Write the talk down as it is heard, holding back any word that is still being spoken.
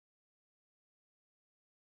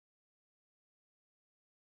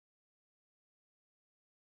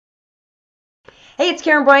Hey, it's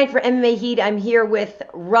Karyn Bryant for MMA Heat. I'm here with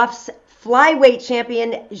RUFF's Flyweight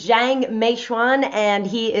champion, Zhang Meixuan, and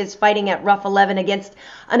he is fighting at RUFF 11 against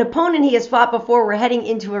an opponent he has fought before. We're heading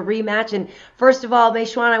into a rematch. And first of all,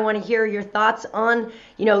 Meixuan, I want to hear your thoughts on,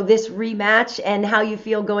 this rematch and how you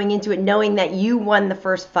feel going into it, knowing that you won the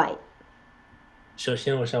first fight. 首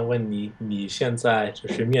先，我想问你，你现在就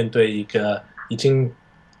是面对一个已经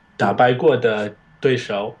打败过的对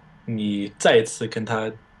手，你再一次跟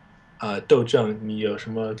他斗争，你有什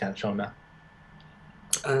么感受呢？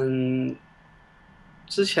嗯，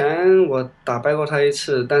之前我打败过他一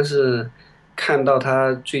次，但是看到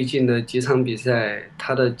他最近的几场比赛，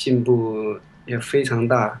他的进步也非常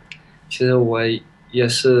大。其实我也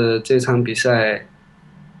是这场比赛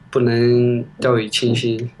不能掉以轻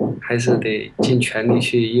心，还是得尽全力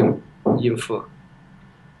去应付。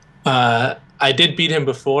I did beat him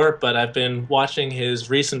before, but I've been watching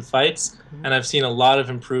his recent fights, and I've seen a lot of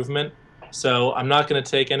improvement. So I'm not going to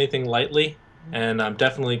take anything lightly, and I'm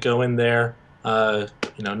definitely going there,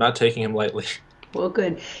 not taking him lightly. Well,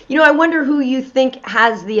 good. I wonder who you think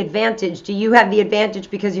has the advantage. Do you have the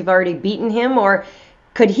advantage because you've already beaten him, or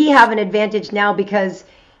could he have an advantage now because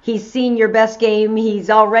he's seen your best game,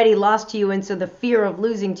 he's already lost to you, and so the fear of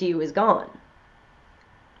losing to you is gone?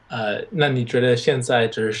 那你觉得现在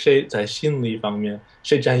就是谁在心理方面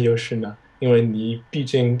谁占优势呢？因为你毕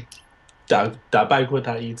竟打败过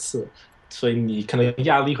他一次，所以你可能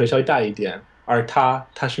压力会稍微大一点，而他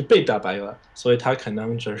是被打败了，所以他可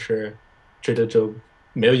能就是觉得就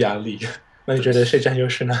没有压力。那你觉得谁占优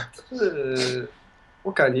势呢？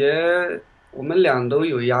我感觉我们俩都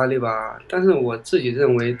有压力吧，但是我自己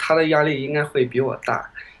认为他的压力应该会比我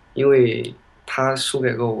大，因为他输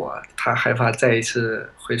给过我，他害怕再一次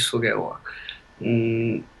会输给我。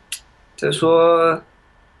再说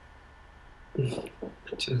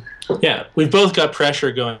，Yeah, we've both got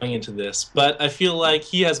pressure going into this, but I feel like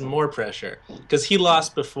he has more pressure because he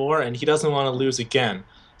lost before and he doesn't want to lose again.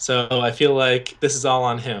 So I feel like this is all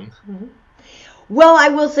on him. Mm-hmm. Well, I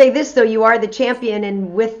will say this, though. You are the champion,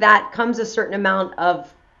 and with that comes a certain amount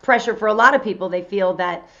of pressure for a lot of people. They feel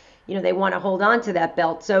that, they want to hold on to that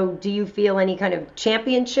belt. So do you feel any kind of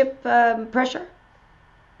championship pressure?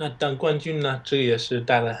 那当冠军呢？这个也是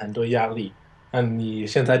带来很多压力。那你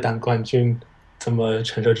现在当冠军，怎么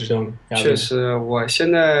承受这种压力？确实，我现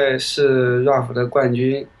在是 RUFF 的冠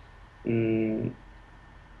军。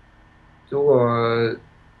如果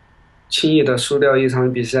轻易的输掉一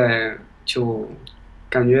场比赛，就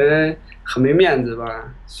感觉很没面子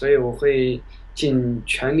吧。所以我会尽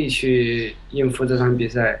全力去应付这场比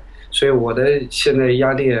赛。所以我的现在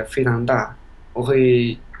压力也非常大，我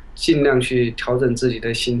会尽量去调整自己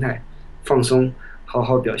的心态，放松，好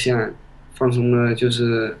好表现。放松了就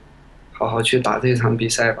是好好去打这场比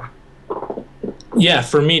赛吧。Yeah,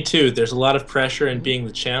 for me too. There's a lot of pressure in being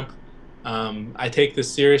the champ. I take this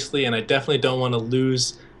seriously, and I definitely don't want to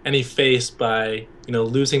lose any face by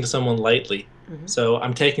losing to someone lightly. So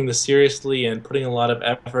I'm taking this seriously and putting a lot of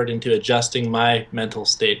effort into adjusting my mental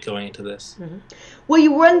state going into this. Well,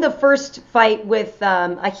 you won the first fight with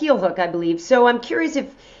a heel hook, I believe. So I'm curious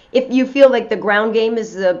if you feel like the ground game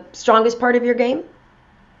is the strongest part of your game?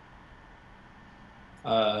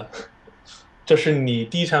 就是你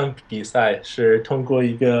第一场比赛是通过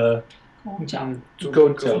一个足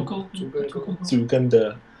跟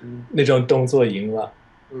的那种动作赢了。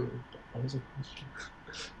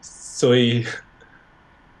所以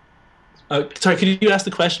sorry, could you ask the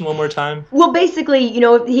question one more time? Well, basically,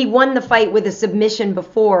 he won the fight with a submission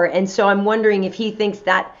before, and so I'm wondering if he thinks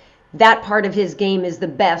that part of his game is the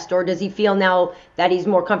best, or does he feel now that he's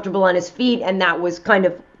more comfortable on his feet and that was kind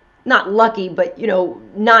of not lucky, but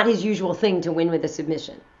not his usual thing to win with a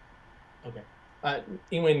submission? Okay.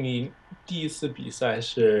 因为你第一次比赛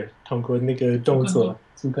是通过那个动作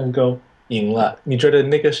足跟勾赢了，你觉得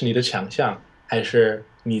那个是你的强项，还是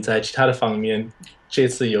你在其他的方面这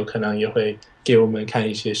次有可能也会给我们看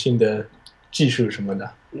一些新的技术什么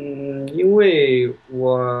的？因为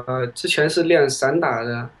我之前是练散打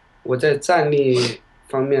的，我在站立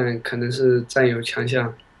方面可能是占有强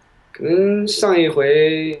项。可能上一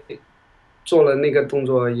回做了那个动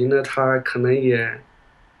作赢了他，可能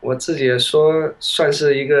我自己也说算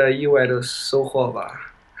是一个意外的收获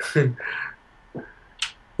吧。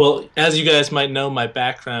Well, as you guys might know, my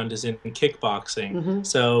background is in kickboxing.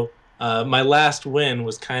 So my last win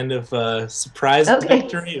was kind of a surprise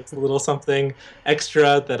victory. It's a little something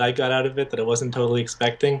extra that I got out of it that I wasn't totally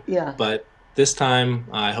expecting. Yeah. But this time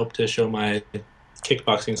I hope to show my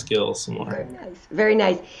kickboxing skills some more. Very nice. Very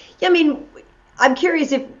nice. Yeah, I mean, I'm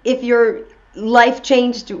curious if you're life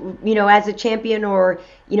changed, as a champion, or,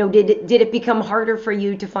 did it become harder for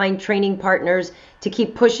you to find training partners to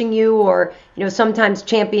keep pushing you? Or, sometimes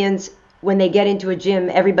champions, when they get into a gym,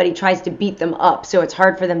 everybody tries to beat them up. So it's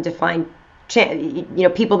hard for them to find,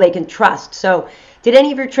 people they can trust. So did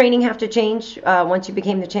any of your training have to change once you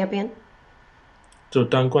became the champion? 就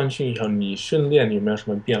当冠军以后，你训练有没有什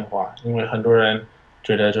么变化？因为很多人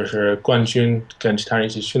觉得就是冠军跟其他人一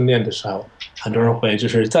起训练的时候，很多人会就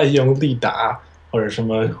是再用力打，或者什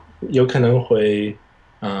么，有可能会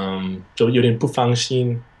就有点不放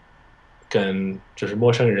心跟就是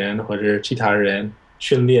陌生人或者其他人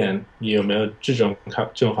训练，你有没有这种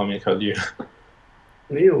方面考虑？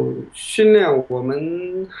没有训练，我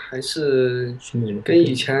们还是跟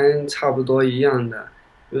以前差不多一样的，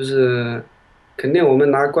就是肯定我们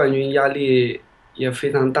拿冠军压力也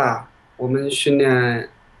非常大。我们训练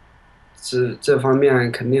这方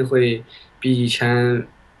面肯定会比以前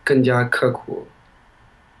更加刻苦。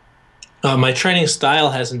My training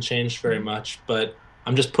style hasn't changed very much, but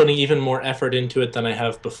I'm just putting even more effort into it than I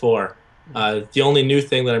have before. The only new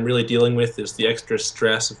thing that I'm really dealing with is the extra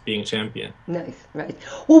stress of being champion. Nice, right.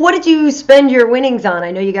 Well, what did you spend your winnings on?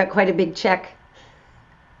 I know you got quite a big check.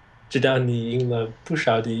 知道你赢了不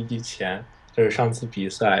少的一笔钱。就是上次比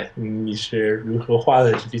赛，你是如何花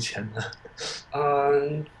的这笔钱呢？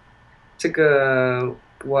这个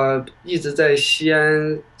我一直在西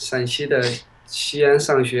安，陕西的西安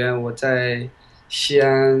上学。我在西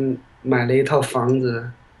安买了一套房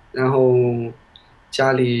子，然后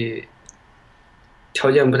家里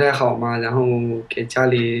条件不太好嘛，然后给家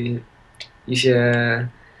里一些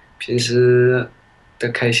平时的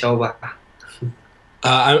开销吧。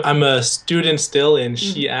I'm a student still in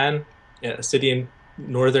Xi'an. A city in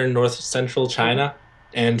north central China,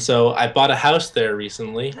 and so I bought a house there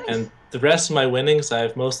recently. Nice. And the rest of my winnings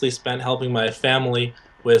I've mostly spent helping my family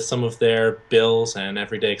with some of their bills and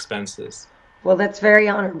everyday expenses. Well, that's very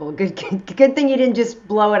honorable. Good thing you didn't just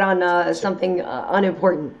blow it on something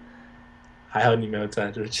unimportant. 还好你没有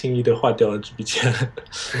在就是轻易的花掉了这笔钱。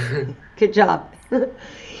Good job.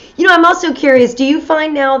 I'm also curious, do you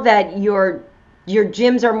find now that your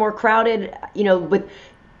gyms are more crowded,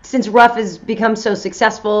 since RUFF has become so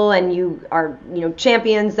successful and you are,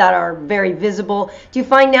 champions that are very visible, do you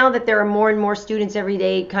find now that there are more and more students every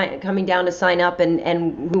day coming down to sign up and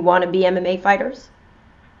who want to be MMA fighters?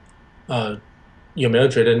 有没有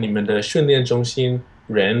觉得你们的训练中心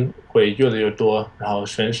人会越来越多，然后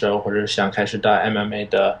选手或者想开始打 MMA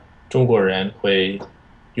的中国人会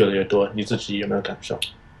越来越多？你自己有没有感受？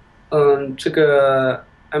这个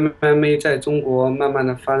MMA 在中国慢慢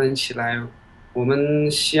的发展起来。我们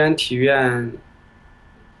西安体院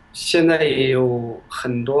现在也有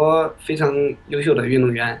很多非常优秀的运动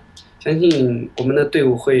员，相信我们的队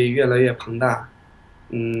伍会越来越庞大，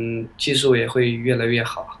技术也会越来越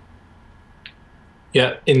好。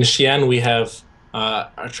Yeah, in Xi'an we have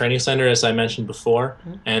our training center, as I mentioned before,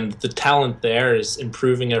 and the talent there is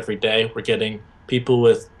improving every day. We're getting people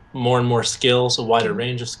with more and more skills, a wider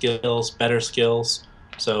range of skills, better skills.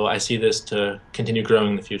 So I see this to continue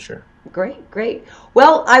growing in the future. Great.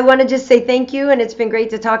 Well, I want to just say thank you, and it's been great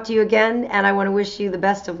to talk to you again, and I want to wish you the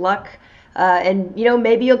best of luck. And,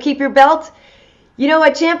 maybe you'll keep your belt.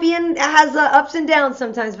 A champion has ups and downs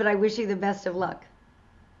sometimes, but I wish you the best of luck.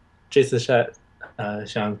 这次是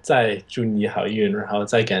想再祝你好运，然后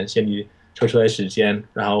再感谢你抽出来时间，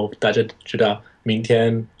然后大家知道明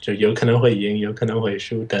天就有可能会赢，有可能会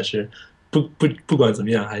输，但是不管怎么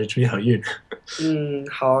样，还是祝你好运。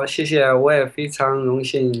好，谢谢，我也非常荣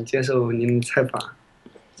幸接受您的采访。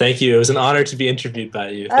Thank you. It was an honor to be interviewed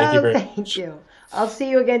by you. Thank you very much. Thank you. I'll see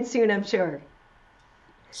you again soon, I'm sure.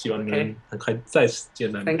 希望能很快再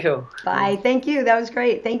见到你。Thank you. Bye. Thank you. That was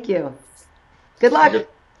great. Thank you. Good luck.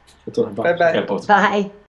 Bye bye.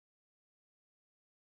 Bye.